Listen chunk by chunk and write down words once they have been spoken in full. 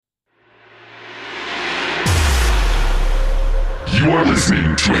You are listening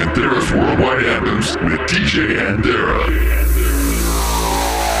to Anthera's Worldwide Anthems with DJ Anthera.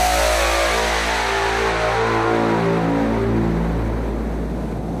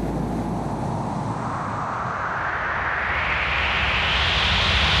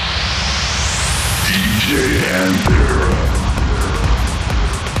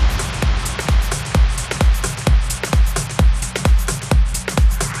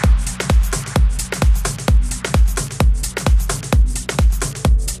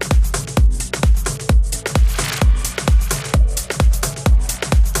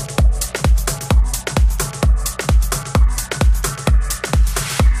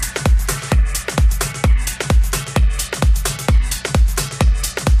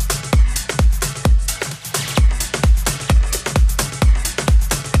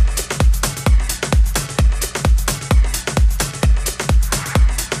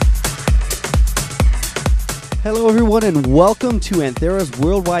 Hello, everyone, and welcome to Anthera's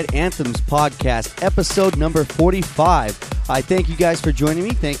Worldwide Anthems podcast, episode number 45. I thank you guys for joining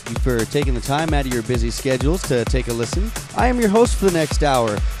me. Thank you for taking the time out of your busy schedules to take a listen. I am your host for the next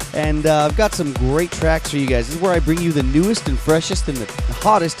hour, and I've got some great tracks for you guys. This is where I bring you the newest and freshest and the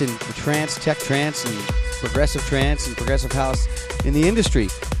hottest in the trance, tech trance, and progressive house in the industry.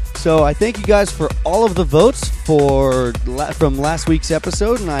 So I thank you guys for all of the votes from last week's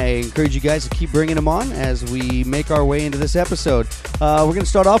episode, and I encourage you guys to keep bringing them on as we make our way into this episode. We're going to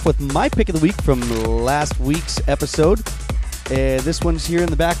start off with my pick of the week from last week's episode. This one's here in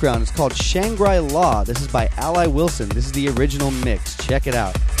the background. It's called Shangri-La. This is by Ally Wilson. This is the original mix. Check it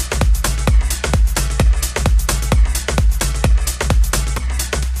out.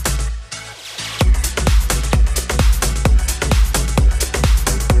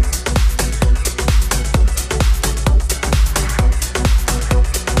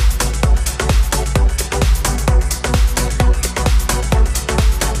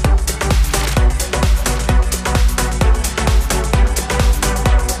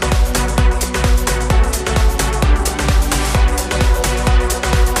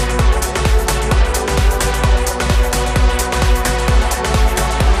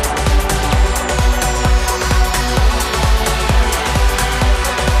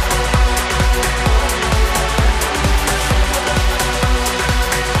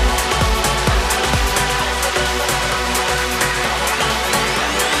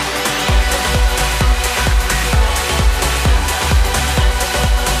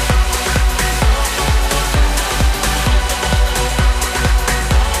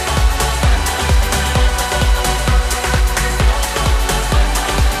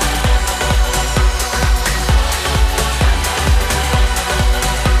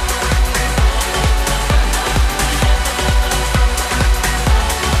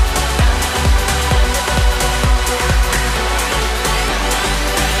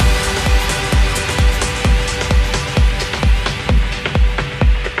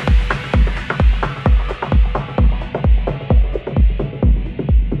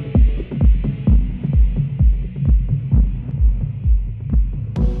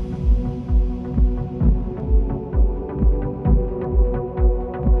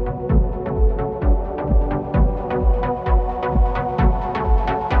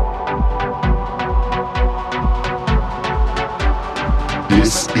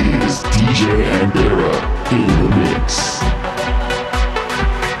 This is DJ Anthera in the mix.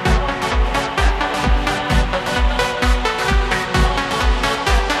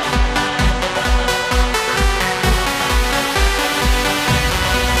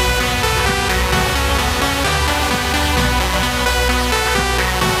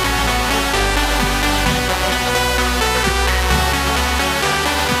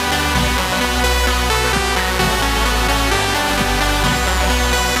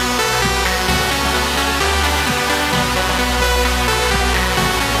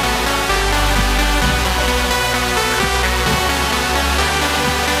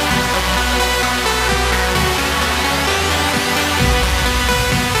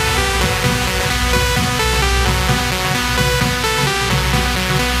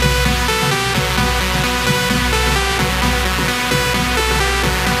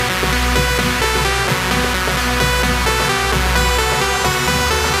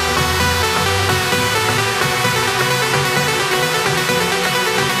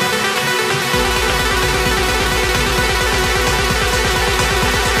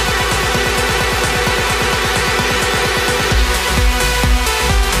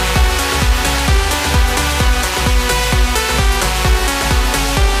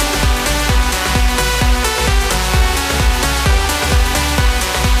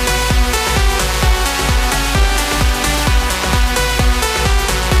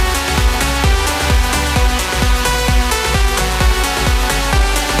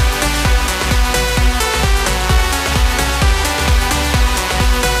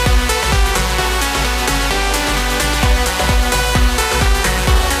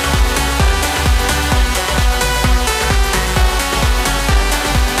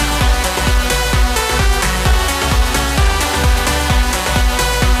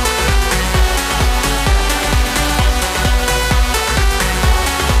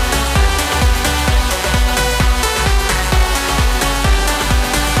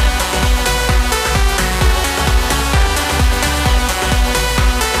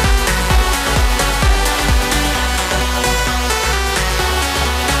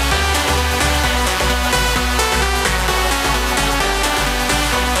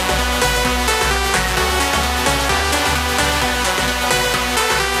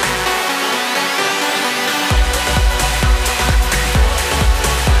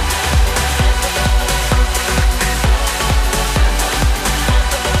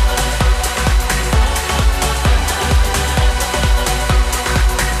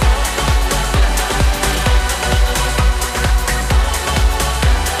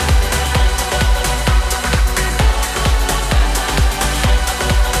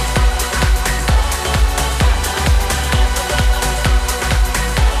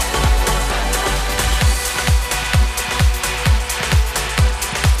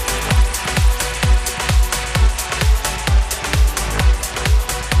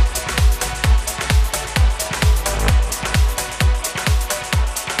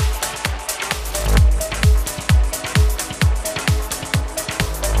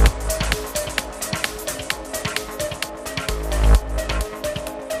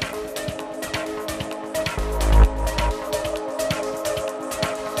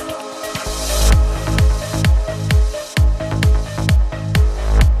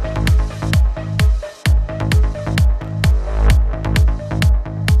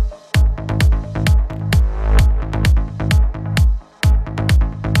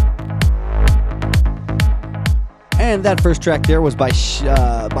 And that first track there was by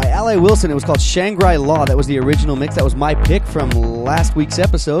Ally Wilson. It was called Shangri La. That was the original mix. That was my pick from last week's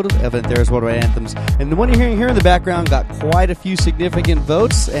episode of Anthera's Worldwide Anthems. And the one you're hearing here in the background got quite a few significant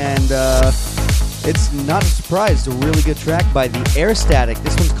votes, and it's not a surprise. It's a really good track by the Air Static.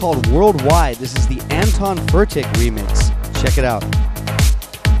 This one's called Worldwide. This is the Anton Furtick remix. Check it out.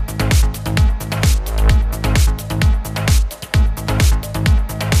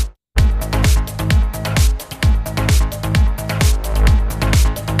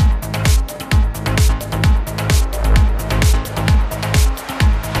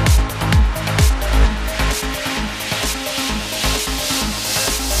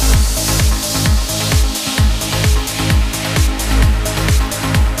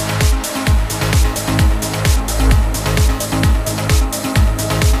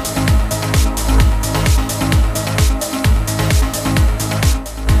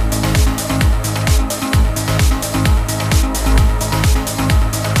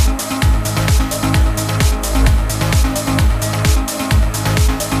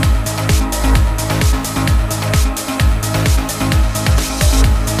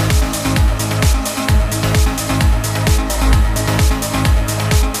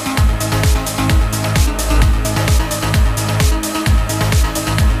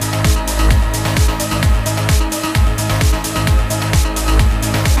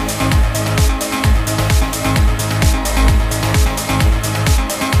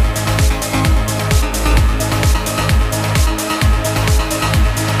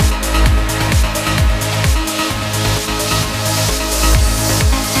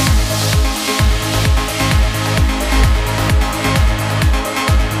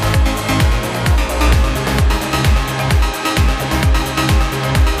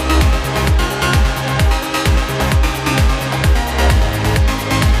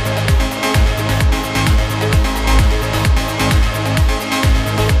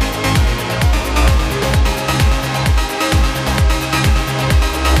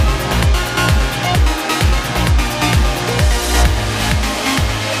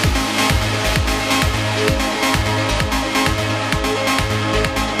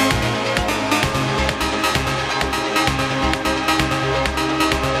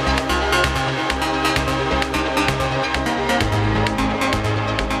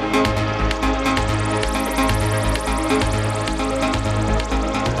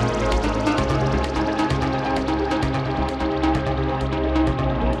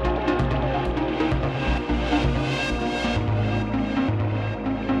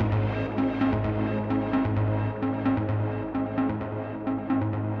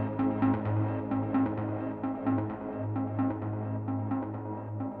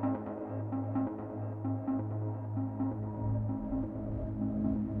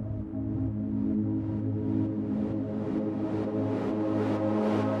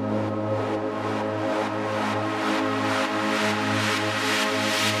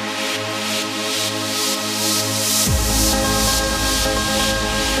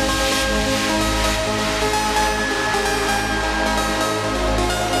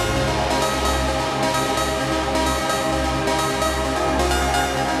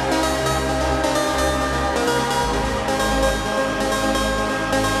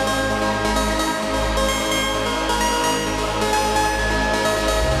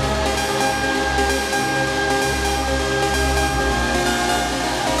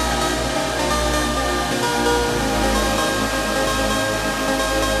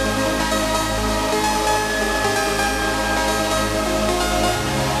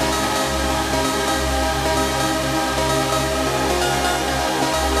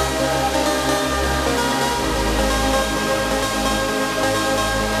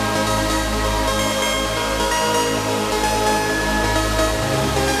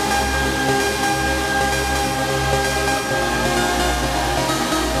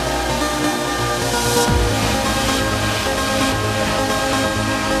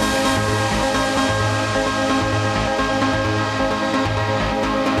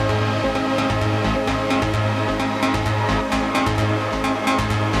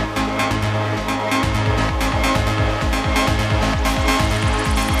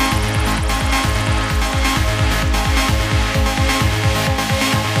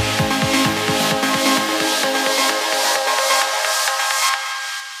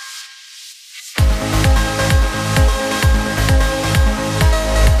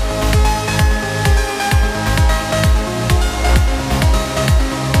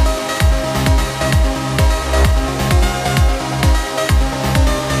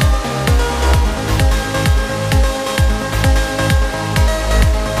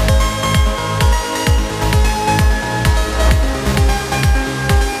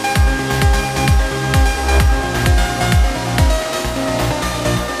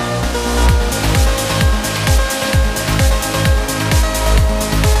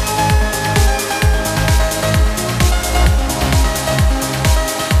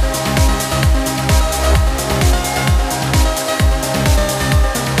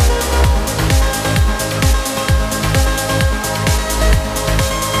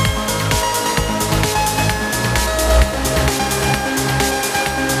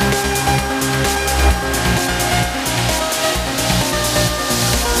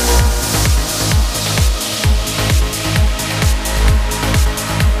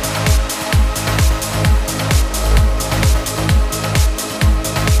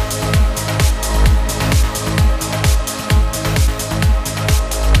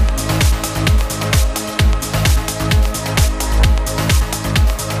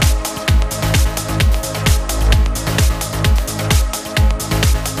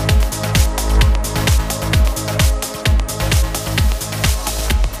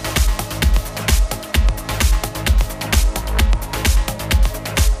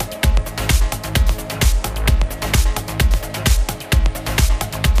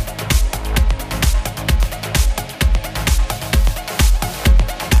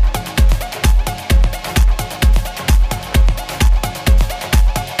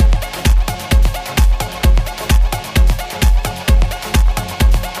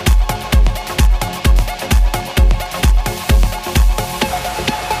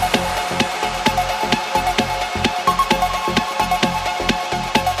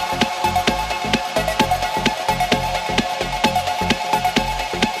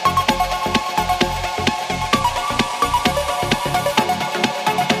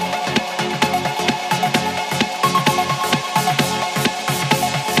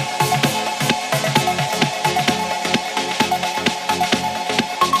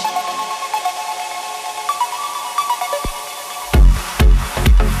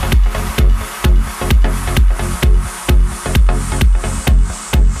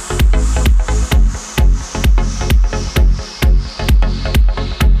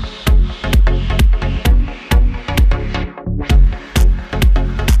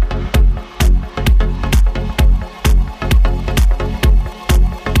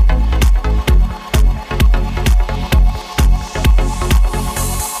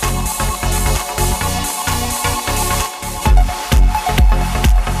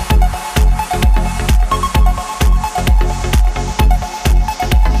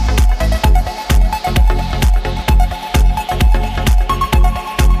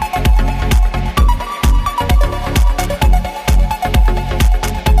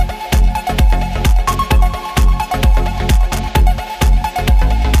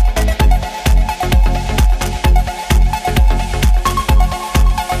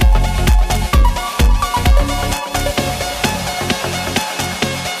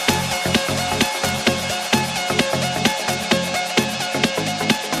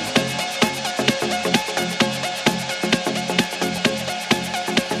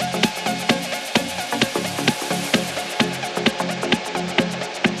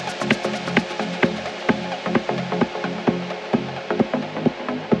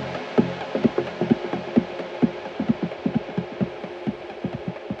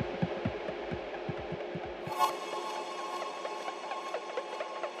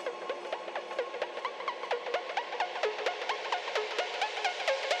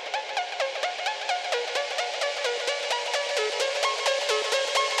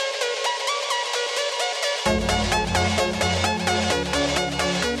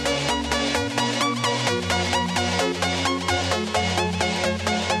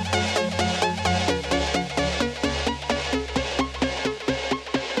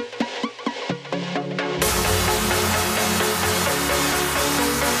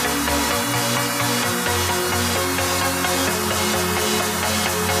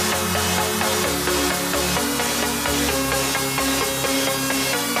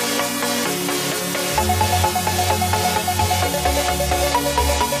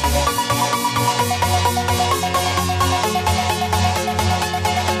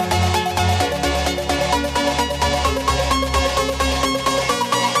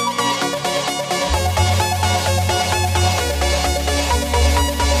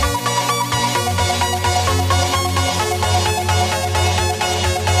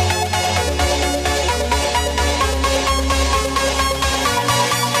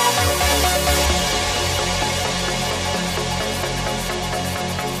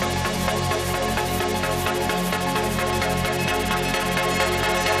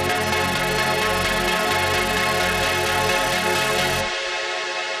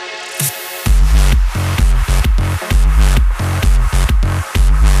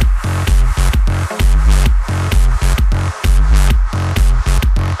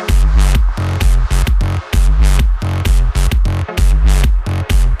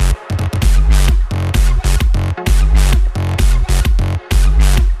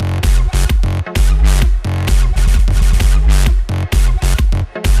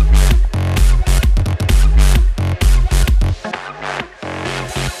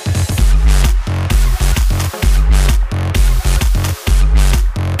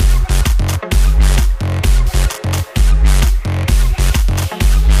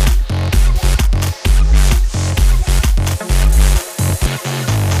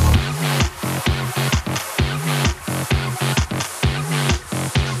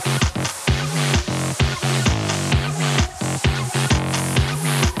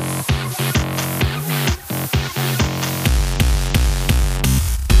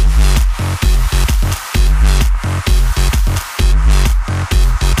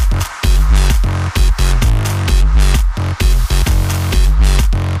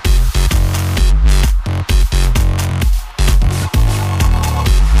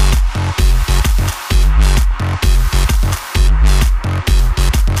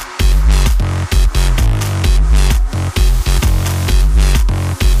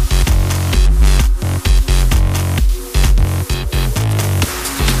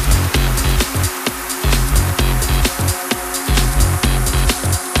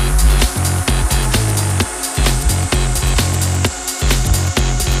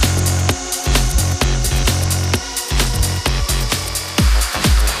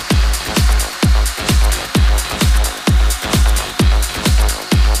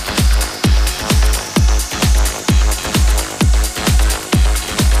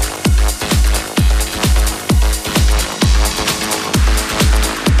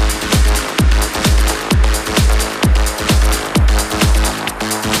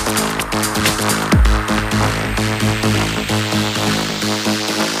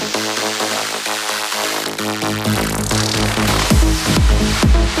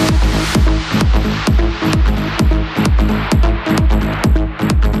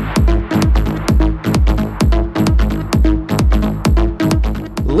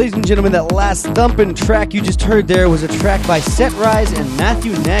 Ladies and gentlemen, that last thumping track you just heard there was a track by Set Rise and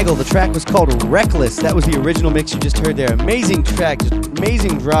Matthew Nagel. The track was called Reckless. That was the original mix you just heard there. Amazing track, just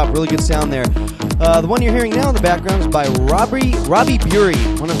amazing drop, really good sound there. The one you're hearing now in the background is by Robbie Bury,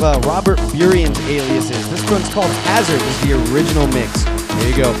 one of Robert Burian's aliases. This one's called Hazard, is the original mix. There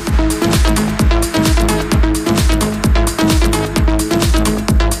you go.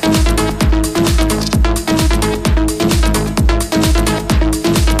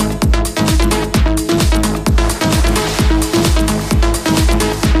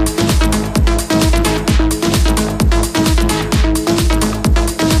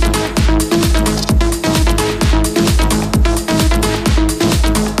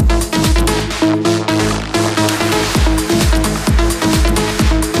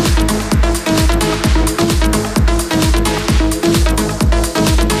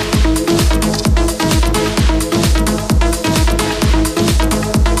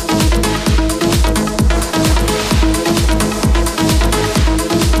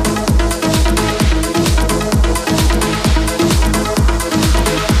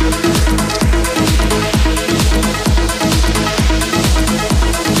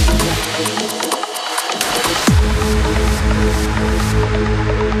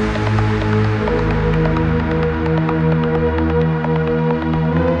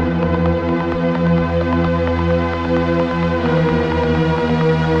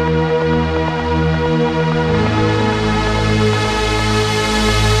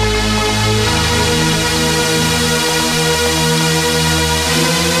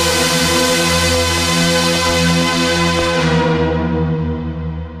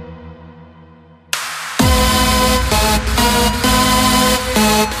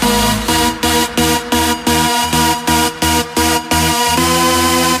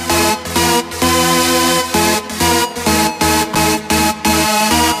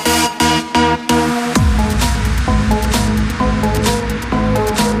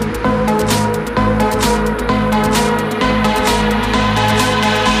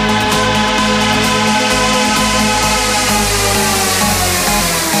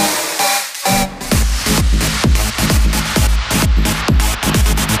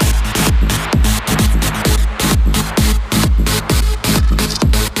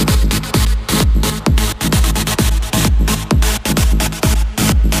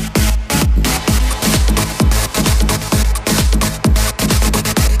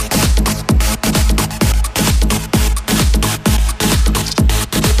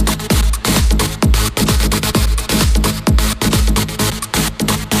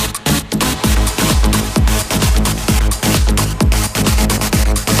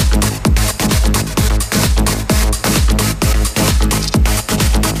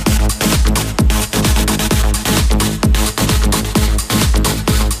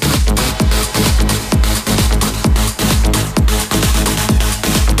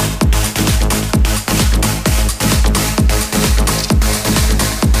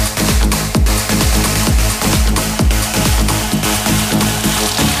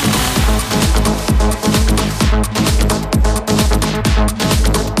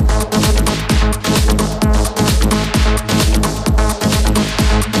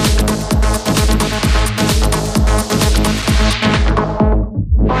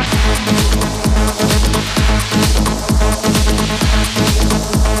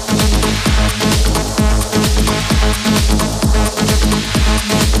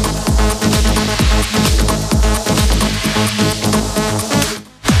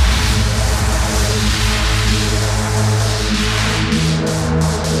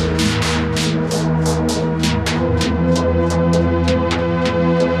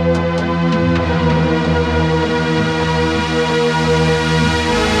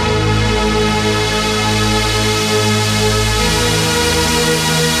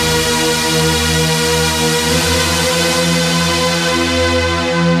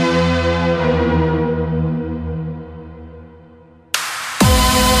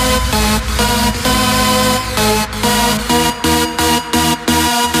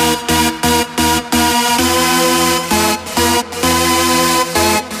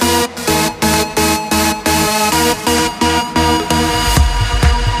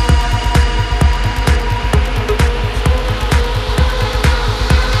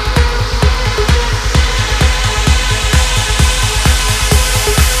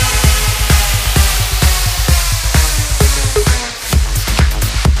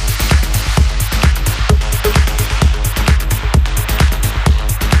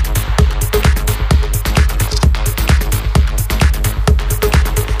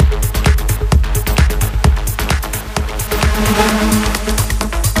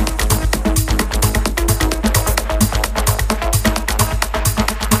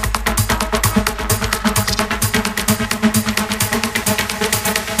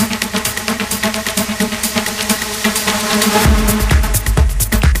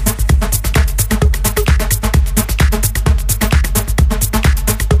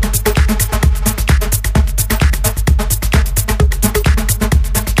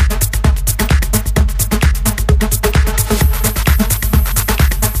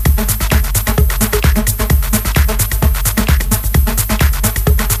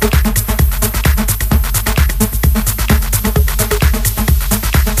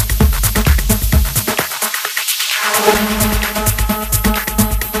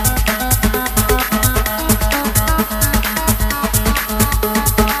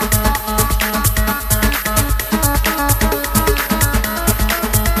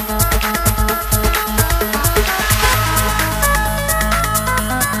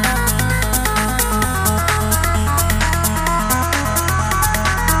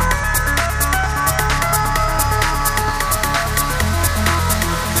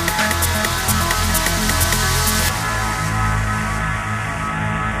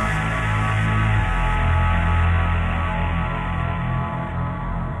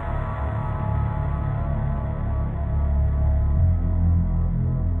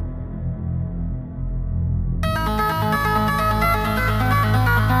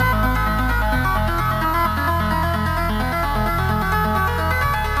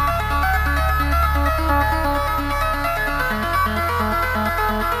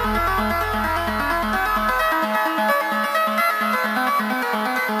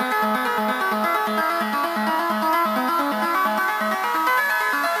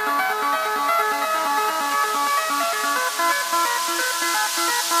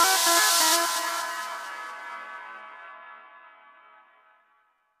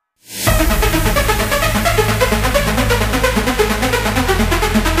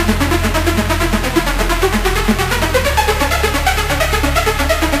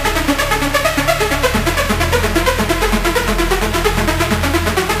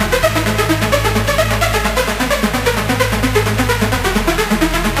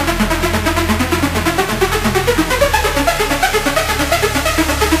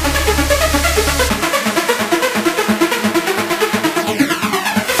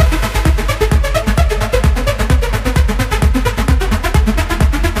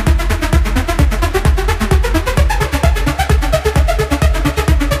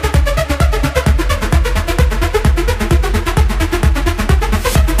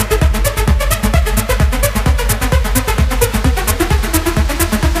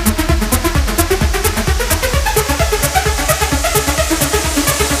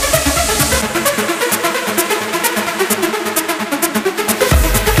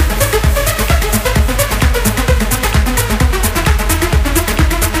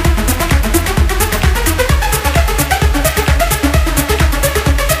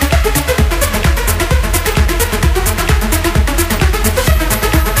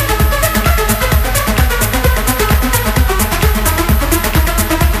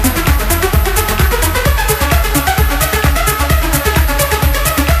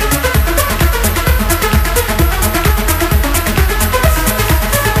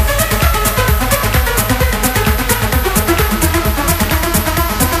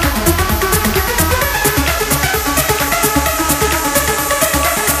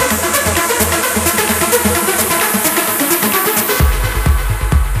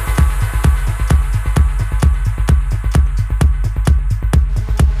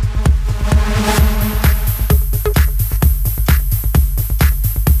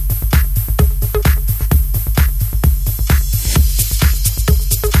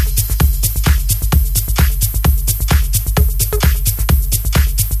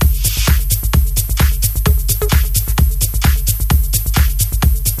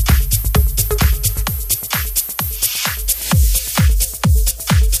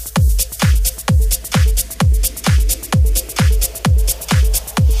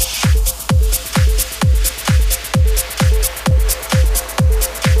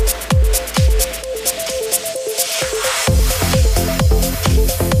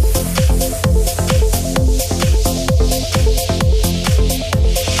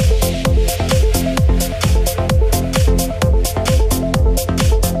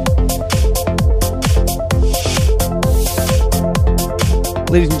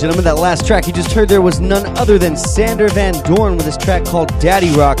 Ladies and gentlemen, that last track you just heard there was none other than Sander Van Doorn with this track called Daddy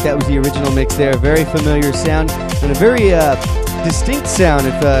Rock. That was the original mix there. Very familiar sound and a very distinct sound.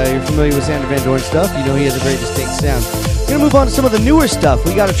 If you're familiar with Sander Van Doorn stuff, you know he has a very distinct sound. We're going to move on to some of the newer stuff.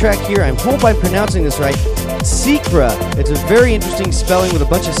 We got a track here, I hope I'm pronouncing this right, Sykhra. It's a very interesting spelling with a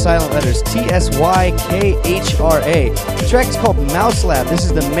bunch of silent letters, T-S-Y-K-H-R-A. The track is called Mouse Lab. This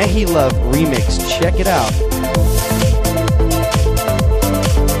is the Mehi Love remix. Check it out.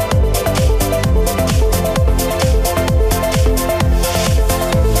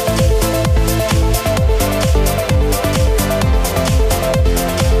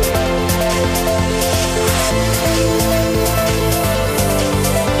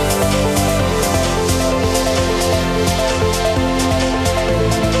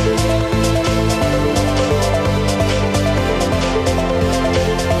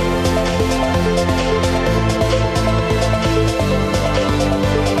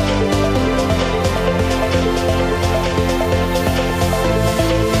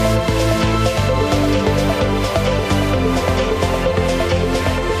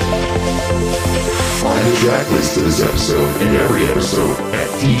 Track list to this episode and every episode at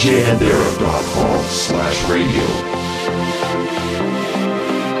djandera.com/radio.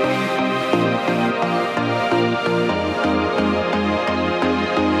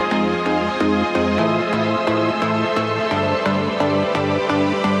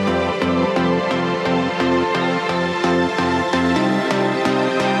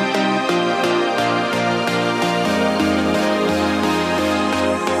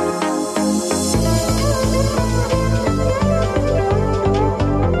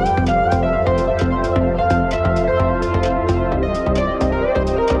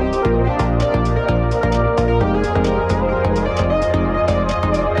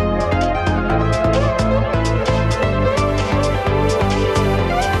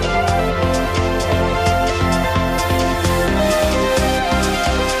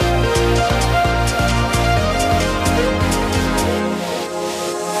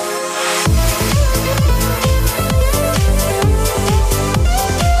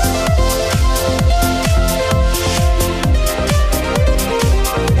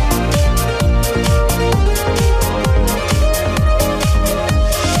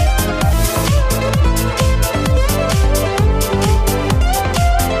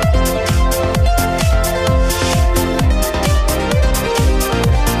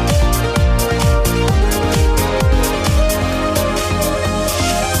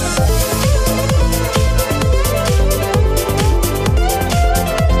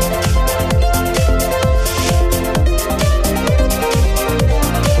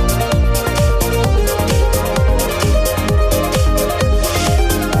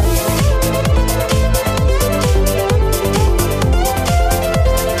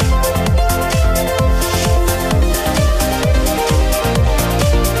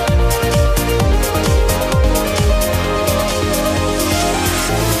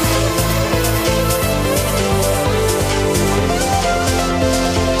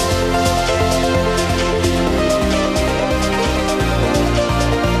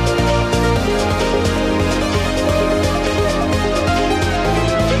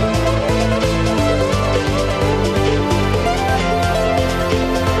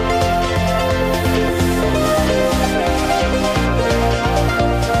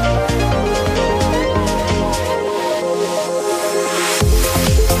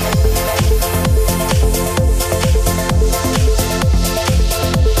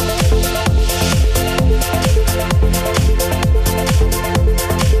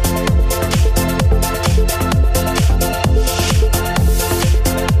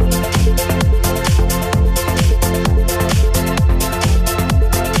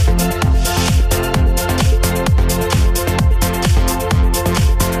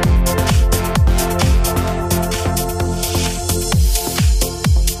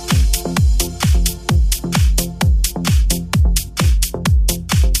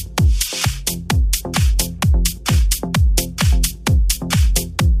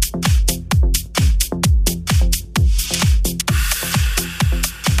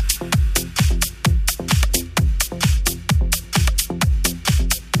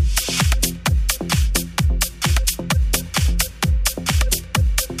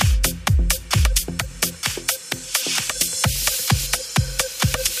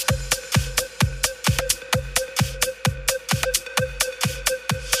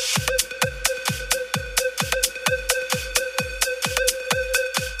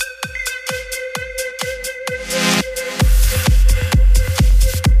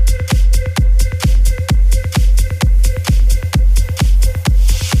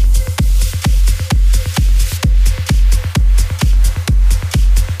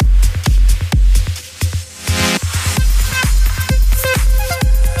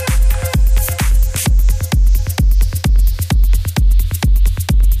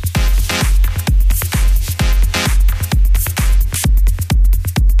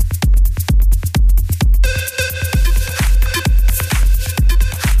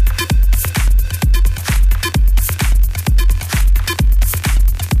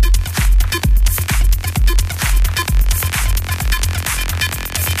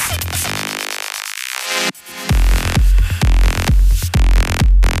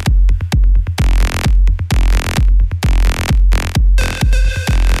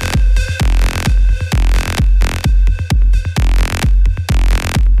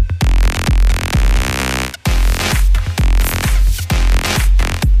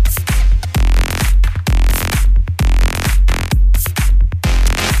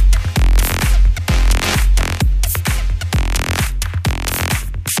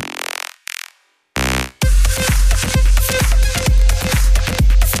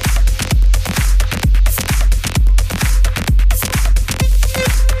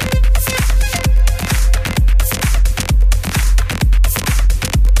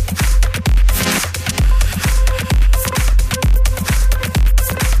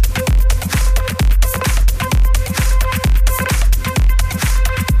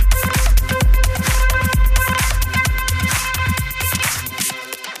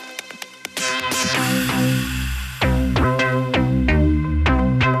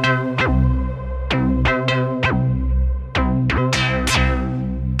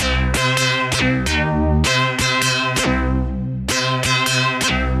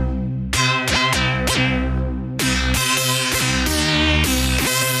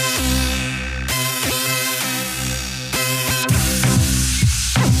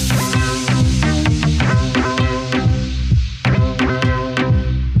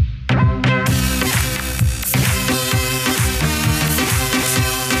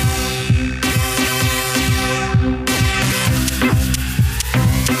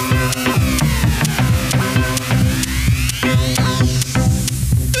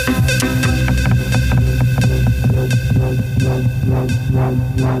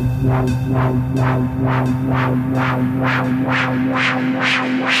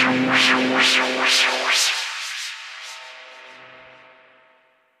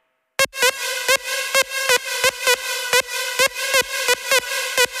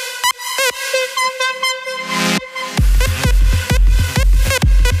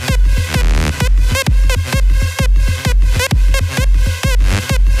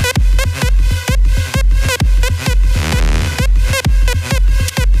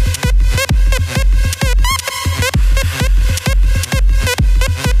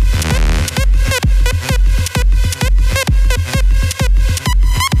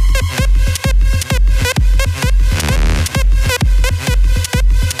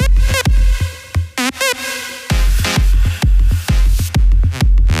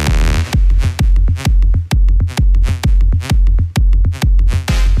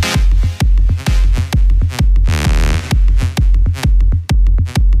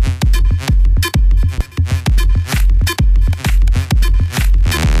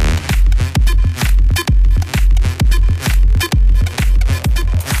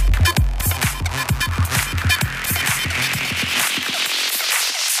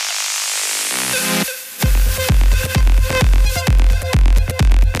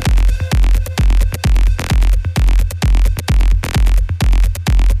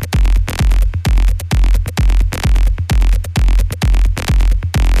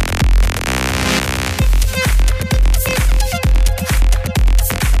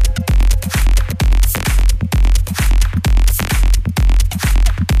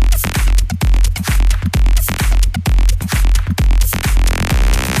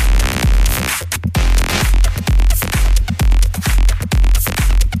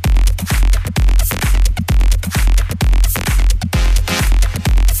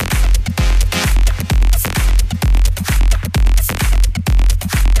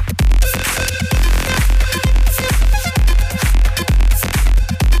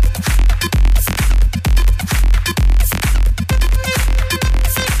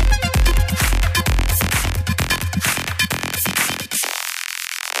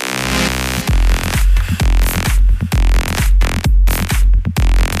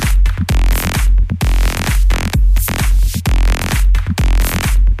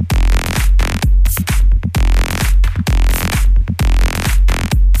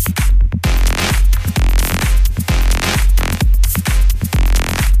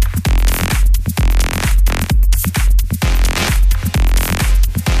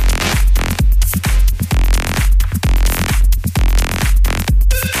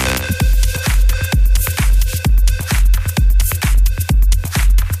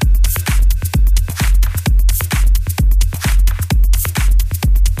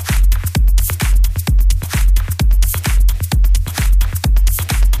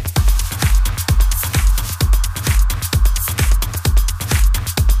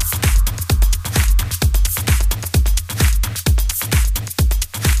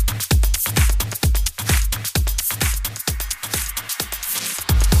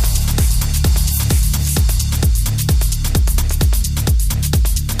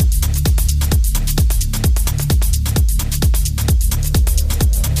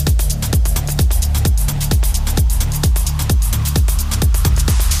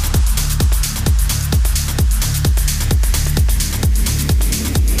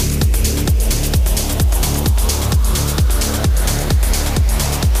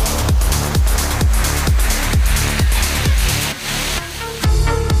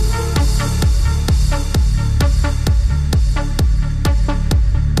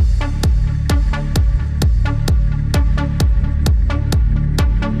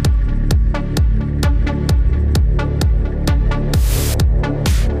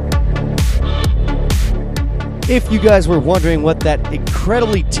 If you guys were wondering what that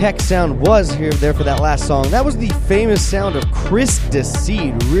incredibly tech sound was there for that last song, that was the famous sound of Chris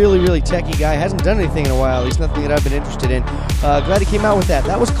Deceit. Really techie guy. Hasn't done anything in a while, at least nothing that I've been interested in. Glad he came out with that.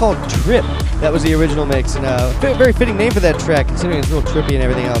 That was called Trip. That was the original mix, and a very fitting name for that track, considering it's real trippy and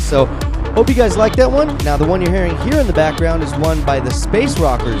everything else. So, hope you guys like that one. Now, the one you're hearing here in the background is one by the Space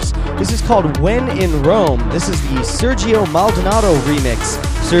Rockers. This is called When in Rome. This is the Sergio Maldonado remix.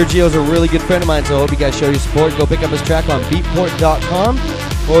 Sergio's a really good friend of mine, so I hope you guys show your support. Go pick up his track on beatport.com,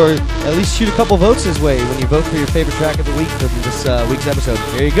 or at least shoot a couple votes his way when you vote for your favorite track of the week from this week's episode.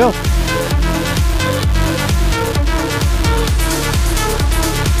 Here you go.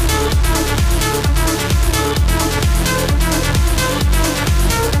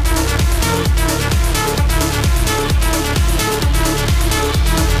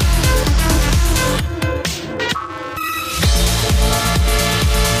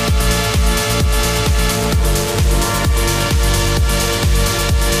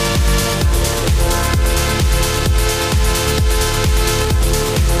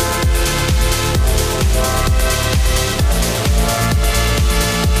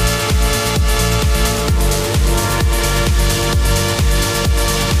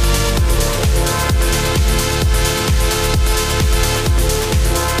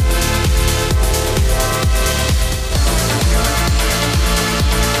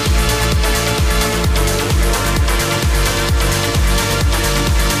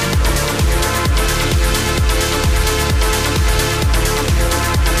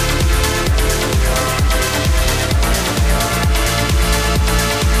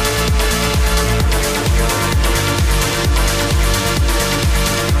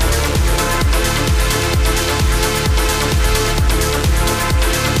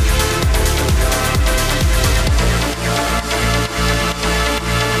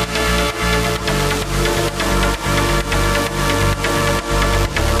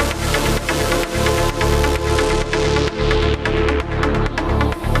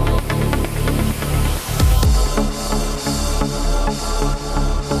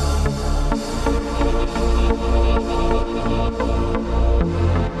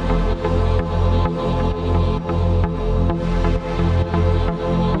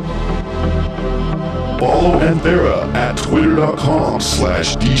 Anthera at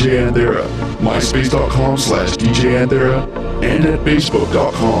twitter.com/DJ Anthera, myspace.com/DJ Anthera, and at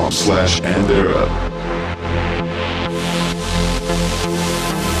facebook.com/Anthera.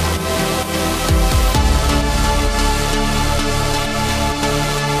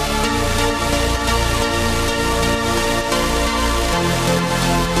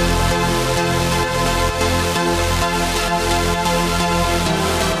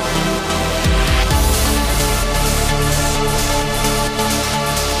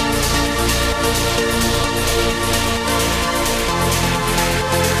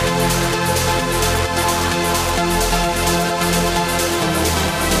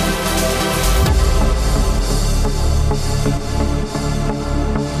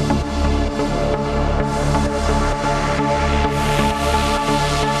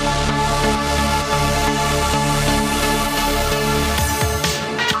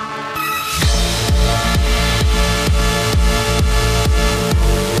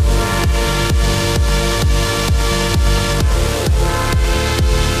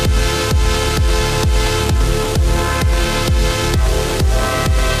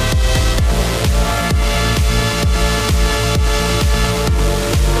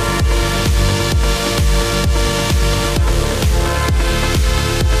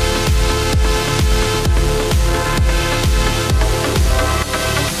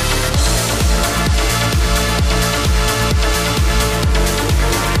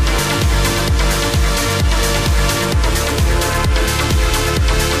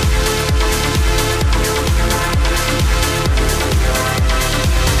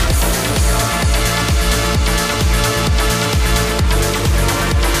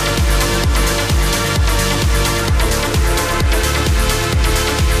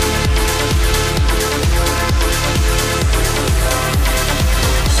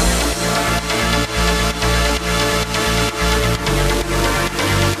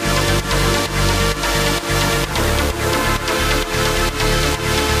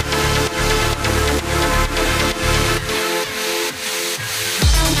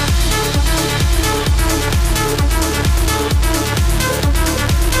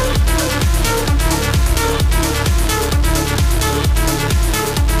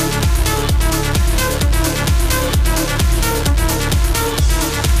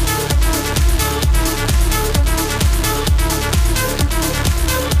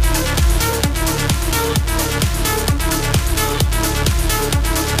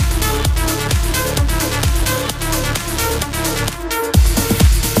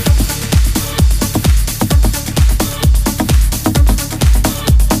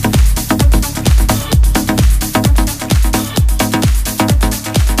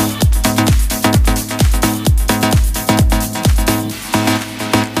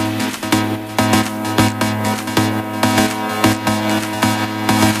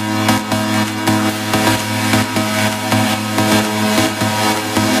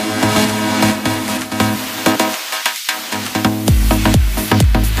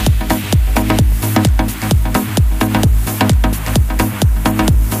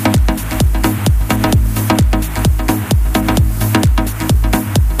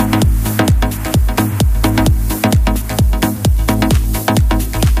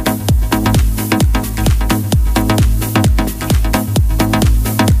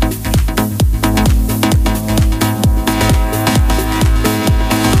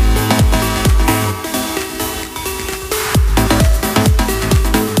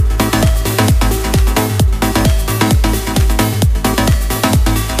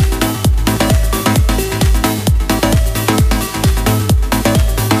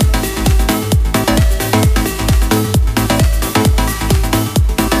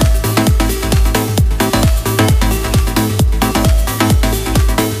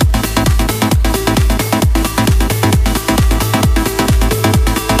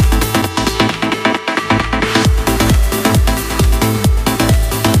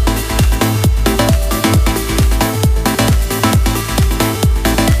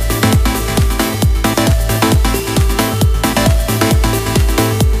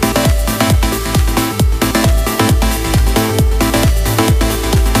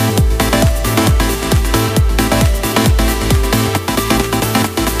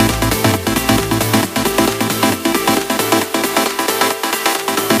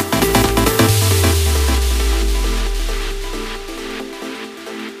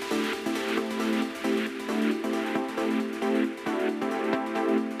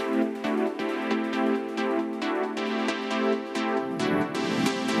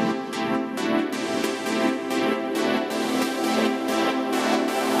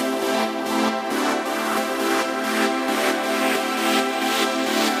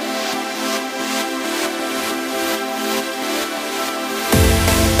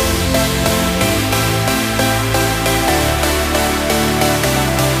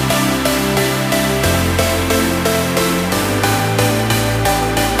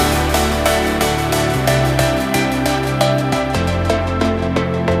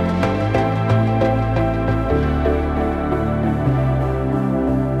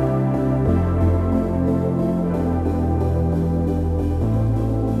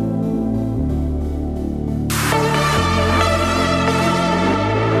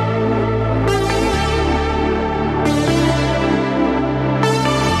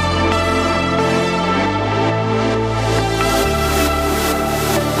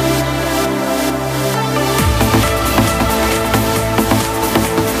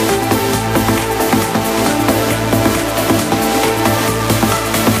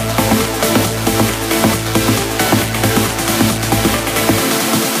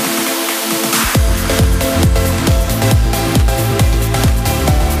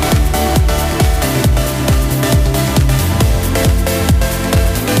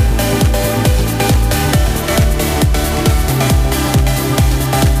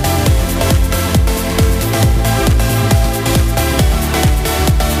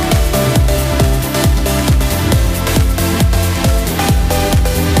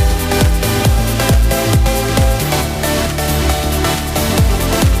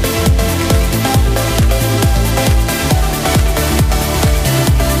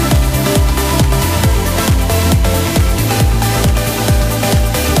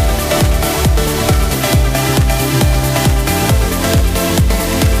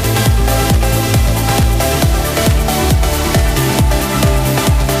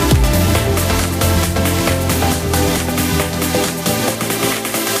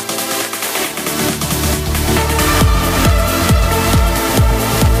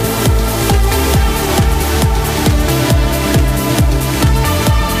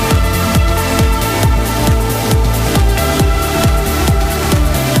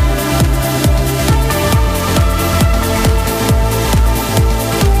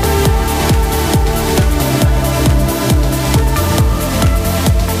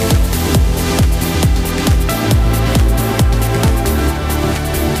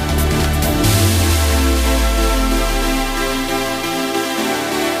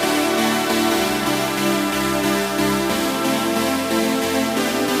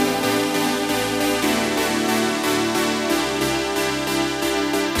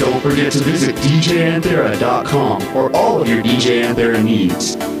 Don't forget to visit djanthera.com for all of your DJ Anthera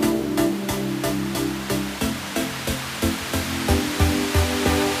needs.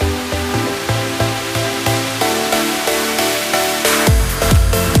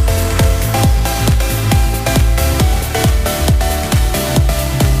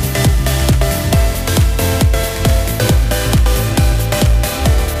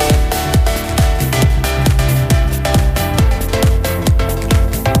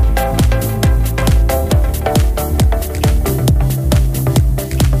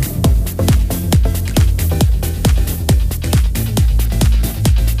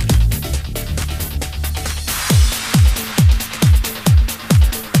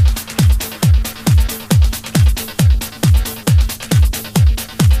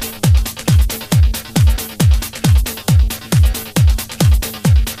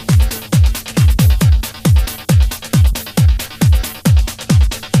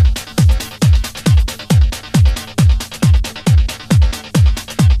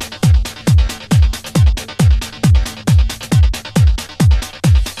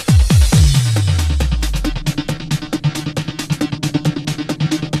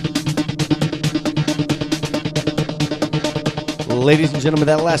 Ladies and gentlemen,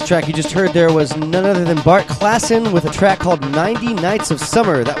 that last track you just heard there was none other than Bart Klassen with a track called 90 Nights of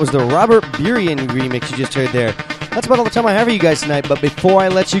Summer. That was the Robert Burian remix you just heard there. That's about all the time I have for you guys tonight, but before I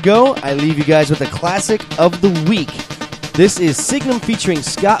let you go, I leave you guys with a classic of the week. This is Signum featuring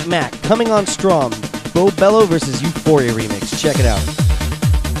Scott Mack, Coming On Strong, Bo Bello versus Euphoria remix. Check it out.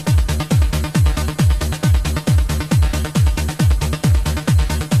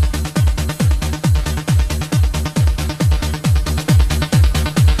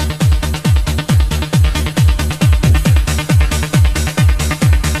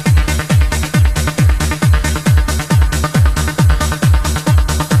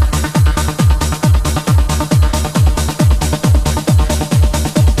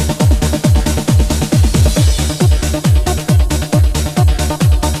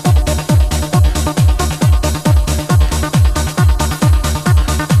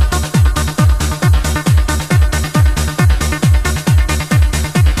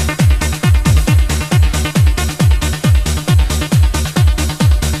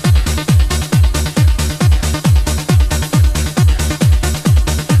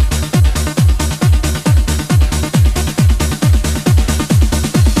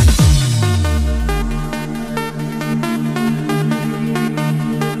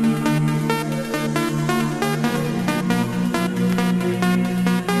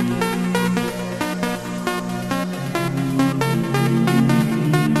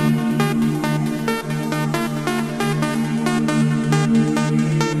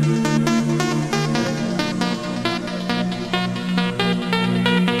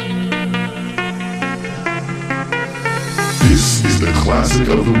 This is the classic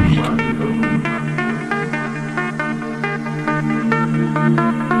of the week.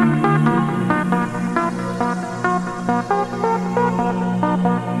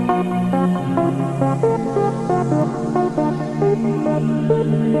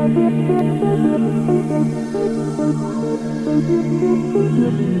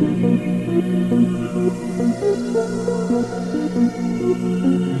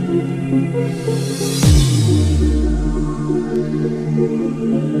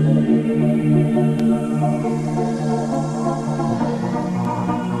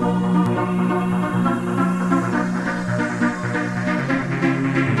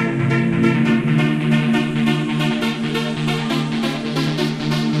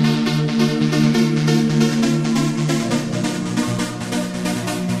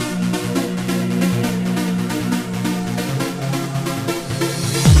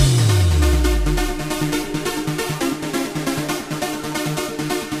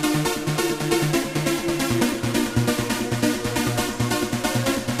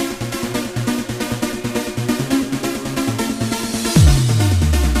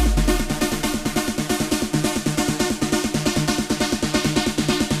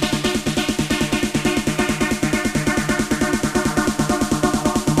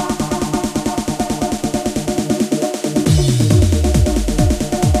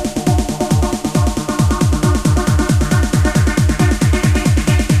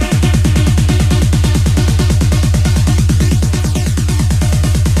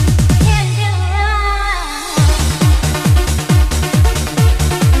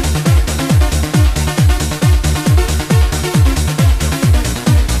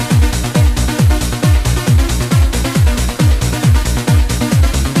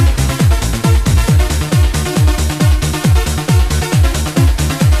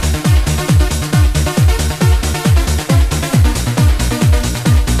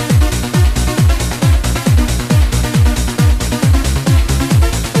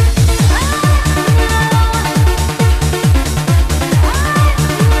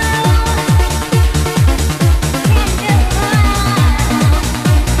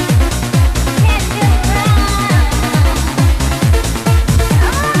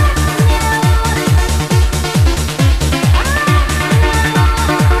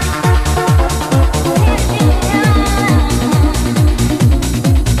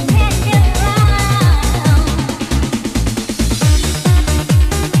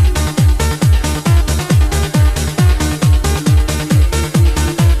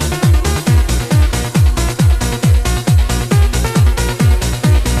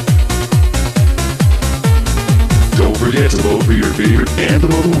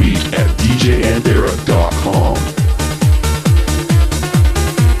 week at djandera.com.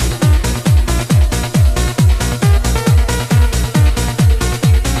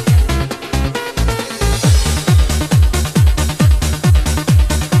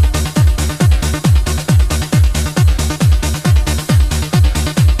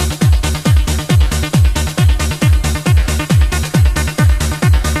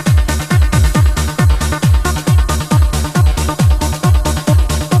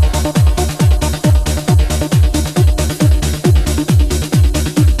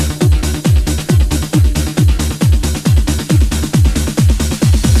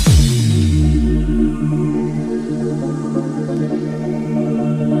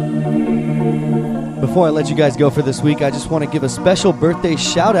 Before I let you guys go for this week, I just want to give a special birthday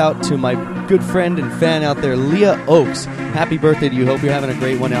shout out to my good friend and fan out there, Leah Oaks. Happy birthday to you. Hope you're having a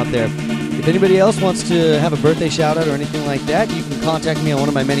great one out there. If anybody else wants to have a birthday shout out or anything like that, you can contact me on one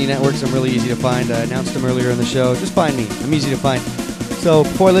of my many networks. I'm really easy to find. I announced them earlier in the show. Just find me. I'm easy to find. So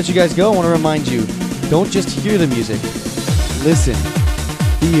before I let you guys go, I want to remind you, don't just hear the music. Listen,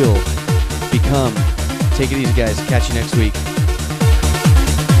 feel, become. Take it easy, guys. Catch you next week.